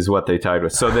 Cheese is what they tied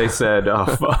with. So they said, "Oh,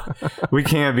 fuck. we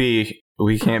can't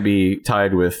be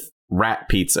tied with rat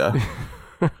pizza.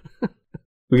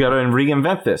 We got to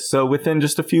reinvent this." So within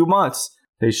just a few months,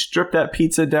 they stripped that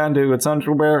pizza down to its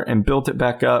underwear and built it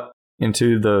back up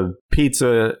into the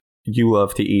pizza you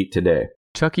love to eat today.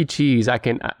 Chuck E. Cheese,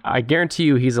 I guarantee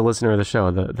you he's a listener of the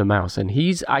show, the mouse. And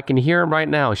I can hear him right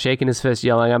now shaking his fist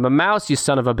yelling, I'm a mouse, you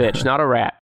son of a bitch, not a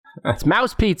rat. It's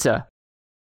mouse pizza.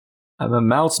 I'm a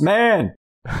mouse man.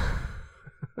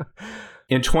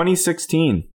 In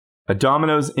 2016, a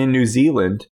Domino's in New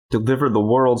Zealand delivered the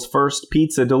world's first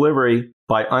pizza delivery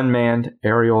by unmanned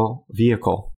aerial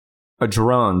vehicle. A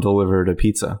drone delivered a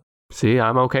pizza. See,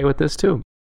 I'm okay with this too.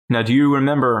 Now, do you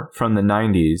remember from the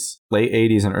 90s, late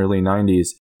 80s and early 90s,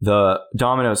 the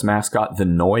Domino's mascot, the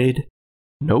Noid?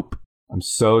 Nope. I'm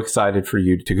so excited for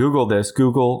you to Google this.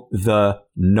 Google the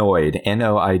Noid,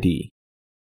 N-O-I-D.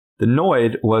 The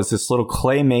Noid was this little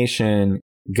claymation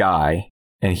guy,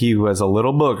 and he was a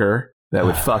little booger that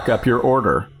would fuck up your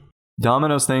order.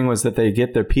 Domino's thing was that they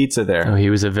get their pizza there. Oh, he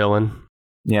was a villain?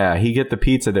 Yeah, he'd get the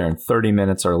pizza there in 30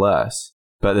 minutes or less.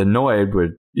 But the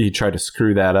Noid he'd try to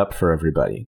screw that up for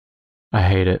everybody. I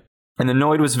hate it. And the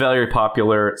Noid was very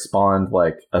popular. It spawned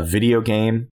like a video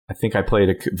game. I think I played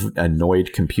a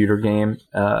Noid computer game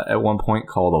at one point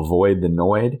called Avoid the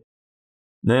Noid.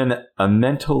 Then a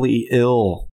mentally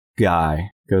ill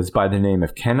guy goes by the name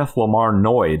of Kenneth Lamar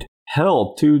Noid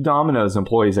held two Domino's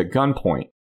employees at gunpoint,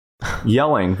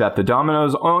 yelling that the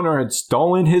Domino's owner had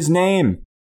stolen his name.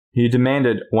 He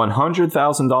demanded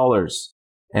 $100,000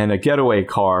 and a getaway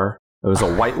car. It was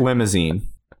a white limousine.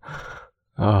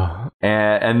 Oh.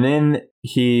 And then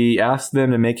he asked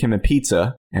them to make him a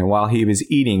pizza, and while he was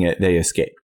eating it, they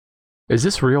escaped. Is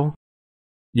this real?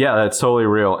 Yeah, that's totally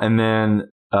real. And then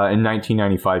in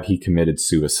 1995, he committed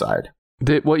suicide.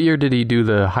 What year did he do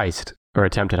the heist, or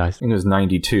attempted heist? I think it was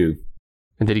 92.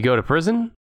 And did he go to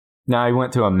prison? No, he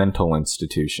went to a mental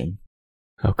institution.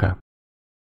 Okay.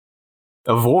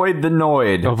 Avoid the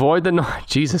Noid. Avoid the Noid.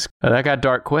 Jesus, that got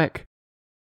dark quick.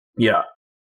 Yeah.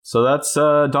 So that's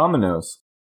Domino's.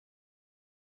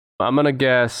 I'm going to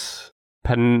guess,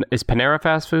 is Panera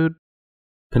fast food?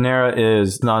 Panera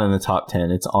is not in the top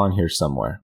 10. It's on here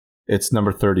somewhere. It's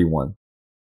number 31.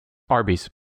 Arby's.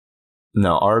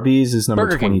 No, Arby's is number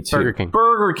Burger 22. King. Burger King.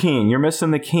 Burger King. You're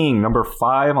missing the king. Number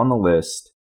 5 on the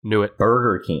list. Knew it.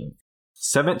 Burger King.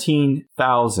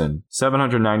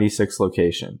 17,796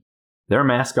 location. Their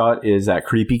mascot is that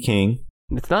creepy king.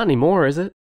 It's not anymore, is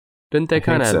it? Didn't they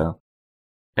kind of... So.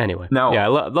 Anyway. Now, yeah,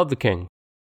 I love the king.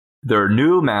 Their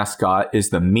new mascot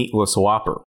is the Meatless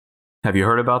Whopper. Have you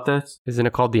heard about this? Isn't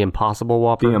it called the Impossible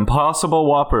Whopper? The Impossible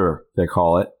Whopper, they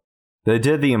call it. They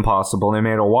did the impossible. They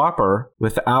made a Whopper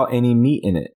without any meat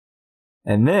in it.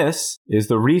 And this is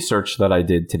the research that I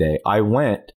did today. I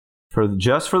went,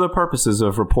 just for the purposes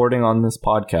of reporting on this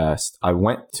podcast, I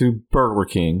went to Burger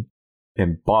King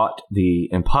and bought the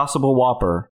Impossible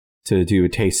Whopper to do a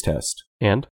taste test.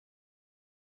 And?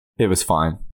 It was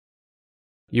fine.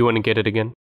 You wouldn't get it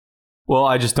again? Well,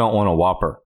 I just don't want a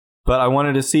Whopper. But I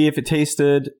wanted to see if it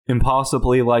tasted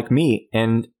impossibly like meat,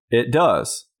 and it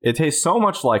does. It tastes so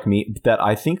much like meat that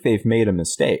I think they've made a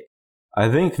mistake. I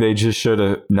think they just should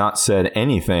have not said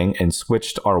anything and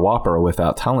switched our Whopper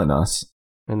without telling us.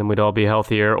 And then we'd all be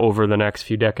healthier over the next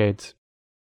few decades.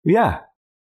 Yeah.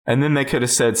 And then they could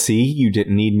have said, see, you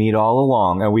didn't need meat all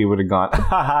along. And we would have gone,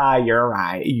 haha, you're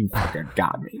right. You fucking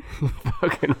got me.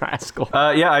 Fucking rascal.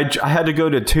 Yeah, I had to go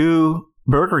to 2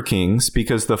 Burger Kings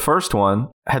because the first one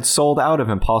had sold out of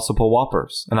Impossible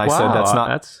Whoppers. And I said, that's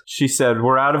not... She said,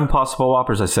 we're out of Impossible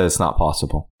Whoppers. I said, it's not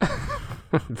possible.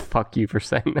 Fuck you for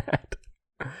saying that.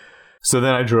 So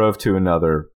then I drove to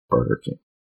another Burger King.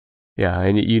 Yeah,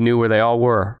 and you knew where they all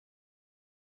were.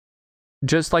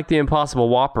 Just like the Impossible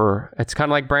Whopper, it's kind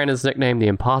of like Brandon's nickname, the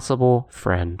Impossible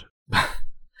Friend.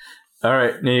 All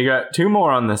right, now you got 2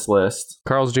 more on this list.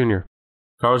 Carl's Jr.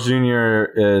 Carl's Jr.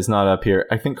 is not up here.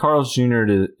 I think Carl's Jr.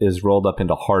 is rolled up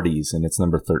into Hardee's, and it's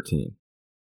number 13.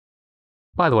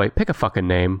 By the way, pick a fucking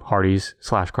name, Hardee's /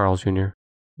 Carl's Jr.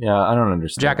 Yeah, I don't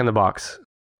understand. Jack in the Box.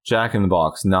 Jack in the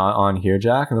Box, not on here.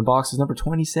 Jack in the Box is number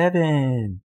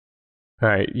 27. All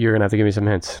right, you're going to have to give me some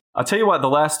hints. I'll tell you what, the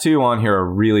last 2 on here are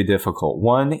really difficult.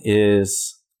 One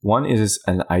is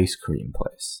an ice cream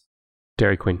place.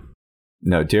 Dairy Queen.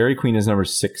 No, Dairy Queen is number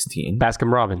 16.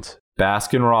 Baskin Robbins.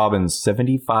 Baskin Robbins,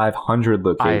 7,500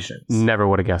 locations. I never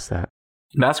would have guessed that.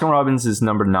 Baskin Robbins is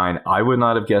number 9. I would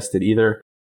not have guessed it either.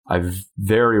 I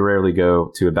very rarely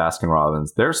go to a Baskin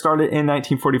Robbins. They're started in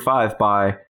 1945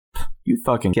 by, you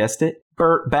fucking guessed it,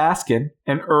 Burt Baskin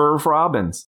and Irv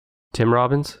Robbins. Tim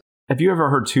Robbins? Have you ever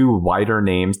heard 2 wider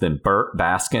names than Burt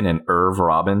Baskin and Irv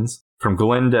Robbins? From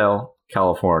Glendale,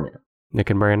 California. Nick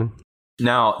and Brandon?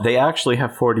 Now, they actually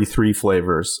have 43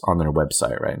 flavors on their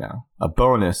website right now. A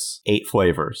bonus 8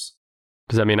 flavors.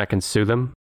 Does that mean I can sue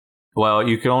them? Well,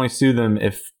 you can only sue them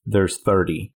if there's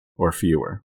 30 or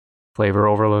fewer. Flavor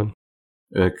overload?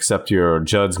 Except your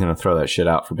Judd's going to throw that shit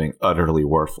out for being utterly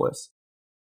worthless.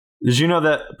 Did you know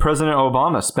that President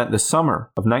Obama spent the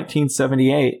summer of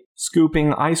 1978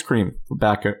 scooping ice cream for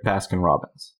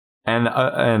Baskin-Robbins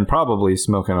and probably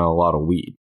smoking a lot of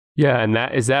weed? Yeah, and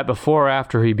is that before or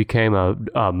after he became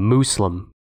a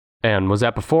Muslim? And was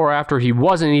that before or after he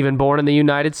wasn't even born in the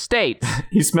United States?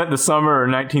 He spent the summer of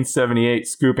 1978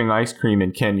 scooping ice cream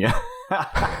in Kenya.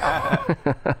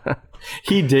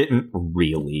 He didn't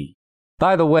really.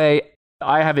 By the way,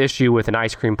 I have issue with an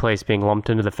ice cream place being lumped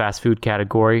into the fast food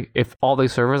category if all they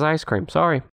serve is ice cream.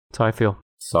 Sorry. That's how I feel.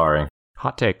 Sorry.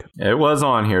 Hot take. It was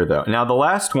on here, though. Now, the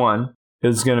last one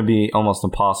is going to be almost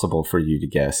impossible for you to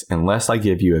guess unless I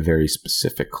give you a very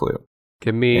specific clue.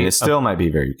 Give me... And it still might be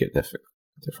very different.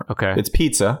 Okay. It's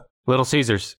pizza. Little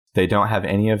Caesars. They don't have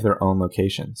any of their own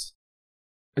locations.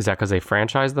 Is that because they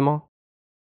franchise them all?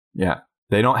 Yeah.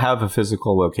 They don't have a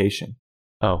physical location.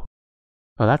 Oh,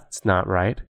 that's not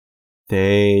right.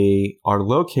 They are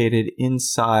located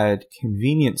inside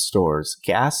convenience stores,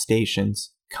 gas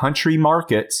stations, country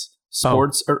markets,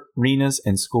 sports arenas,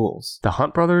 and schools. The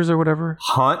Hunt Brothers or whatever?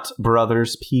 Hunt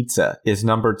Brothers Pizza is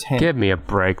number 10. Give me a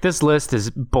break. This list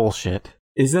is bullshit.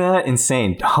 Isn't that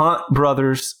insane? Hunt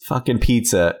Brothers fucking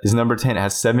Pizza is number 10. It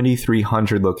has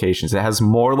 7,300 locations. It has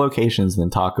more locations than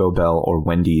Taco Bell or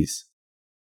Wendy's.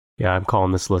 Yeah, I'm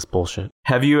calling this list bullshit.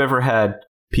 Have you ever had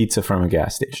pizza from a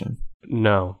gas station?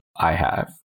 No. I have.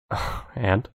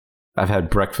 And? I've had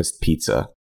breakfast pizza.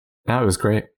 That was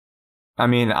great. I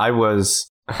mean,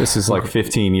 this is like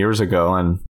 15 years ago,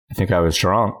 and I think I was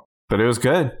drunk, but it was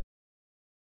good.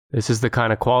 This is the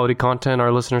kind of quality content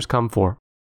our listeners come for.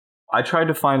 I tried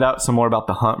to find out some more about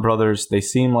the Hunt Brothers. They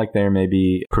seem like they're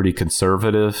maybe pretty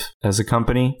conservative as a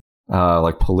company,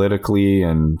 like politically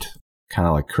and kind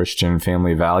of like Christian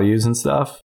family values and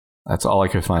stuff. That's all I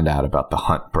could find out about the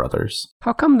Hunt Brothers.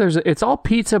 How come it's all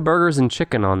pizza, burgers, and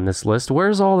chicken on this list?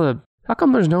 How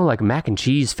come there's no like mac and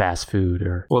cheese fast food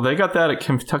or? Well, they got that at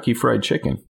Kentucky Fried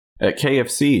Chicken, at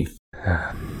KFC.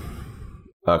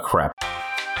 Crap.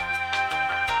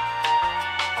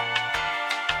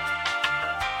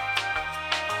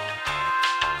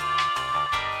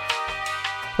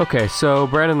 Okay, so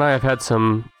Brandon and I have had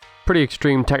some pretty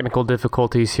extreme technical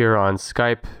difficulties here on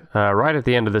Skype right at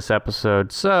the end of this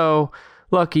episode. So,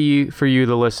 lucky for you,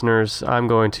 the listeners, I'm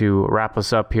going to wrap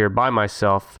us up here by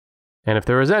myself. And if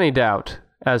there is any doubt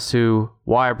as to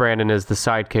why Brandon is the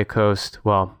sidekick host,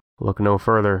 well, look no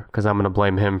further, because I'm going to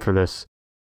blame him for this.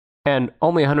 And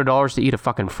only $100 to eat a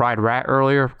fucking fried rat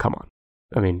earlier? Come on.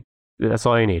 I mean, that's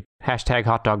all you need. Hashtag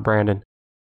hotdog Brandon.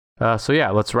 So yeah,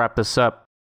 let's wrap this up.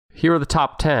 Here are the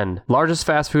top 10 largest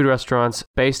fast food restaurants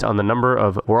based on the number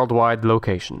of worldwide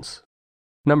locations.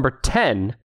 Number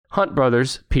 10, Hunt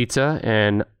Brothers Pizza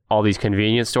and all these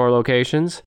convenience store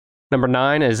locations. Number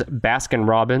 9 is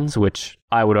Baskin-Robbins, which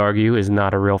I would argue is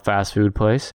not a real fast food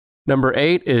place. Number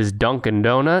 8 is Dunkin'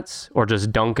 Donuts, or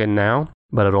just Dunkin' now,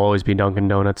 but it'll always be Dunkin'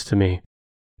 Donuts to me.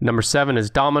 Number 7 is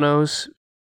Domino's.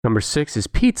 Number 6 is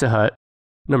Pizza Hut.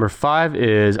 Number 5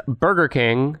 is Burger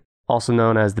King, also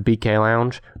known as the BK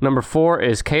Lounge. Number 4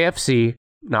 is KFC,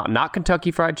 not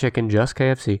Kentucky Fried Chicken, just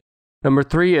KFC. Number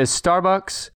 3 is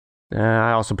Starbucks.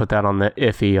 I also put that on the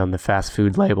iffy on the fast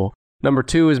food label. Number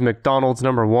 2 is McDonald's.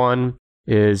 Number 1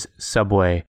 is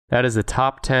Subway. That is the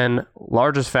top 10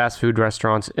 largest fast food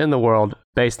restaurants in the world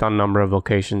based on number of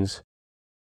locations.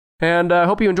 And I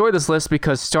hope you enjoyed this list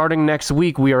because starting next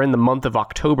week, we are in the month of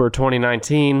October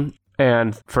 2019.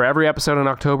 And for every episode in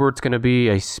October, it's going to be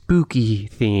a spooky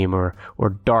theme or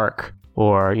dark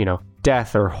or,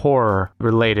 death or horror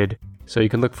related. So you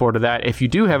can look forward to that. If you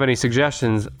do have any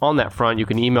suggestions on that front, you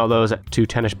can email those to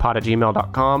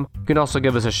tennishpod@gmail.com. You can also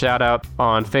give us a shout out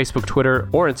on Facebook, Twitter,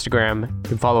 or Instagram. You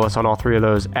can follow us on all three of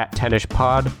those at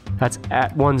tennishpod. That's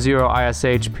at 10ishpod.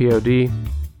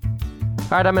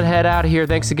 All right, I'm going to head out of here.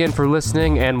 Thanks again for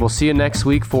listening, and we'll see you next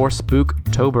week for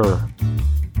Spooktober.